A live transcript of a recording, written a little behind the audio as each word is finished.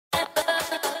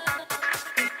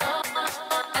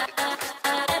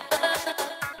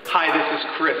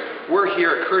We're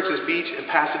here at Kurtz's Beach in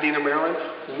Pasadena, Maryland,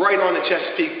 right on the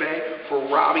Chesapeake Bay for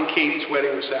Rob and Katie's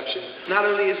wedding reception. Not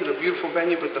only is it a beautiful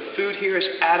venue, but the food here is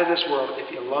out of this world. If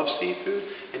you love seafood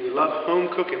and you love home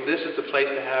cooking, this is the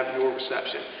place to have your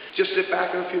reception. Just sit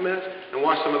back in a few minutes and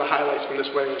watch some of the highlights from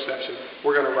this wedding reception.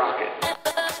 We're going to rock it.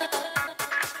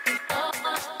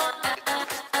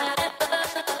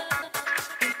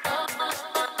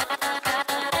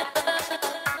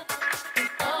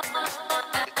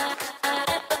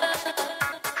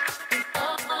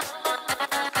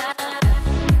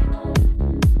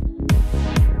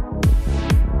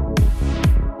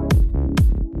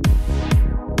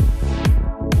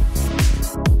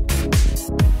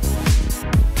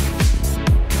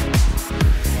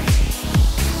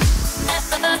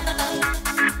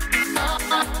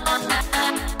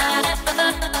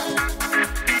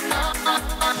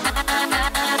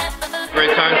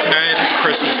 Great time tonight.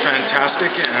 Chris is fantastic,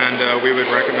 and we would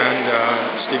recommend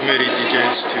Steve Moody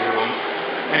DJs to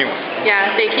anyone.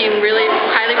 Yeah, they came really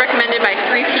highly recommended by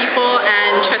 3 people,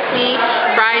 and trust me,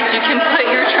 brides, you can put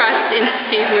your trust in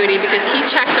Steve Moody because he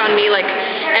checked on me like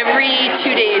every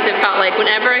 2 days. It felt like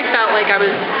whenever I felt like I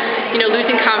was,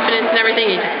 losing confidence and everything,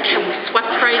 he just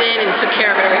swept right in and took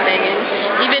care of everything.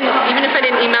 And even if I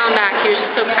didn't email him back, he was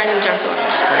just so kind and gentle.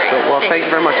 Great. Well, thank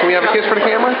you very much. Can we have a kiss for the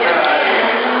camera?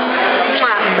 Yeah.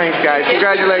 Thanks, guys.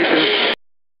 Congratulations.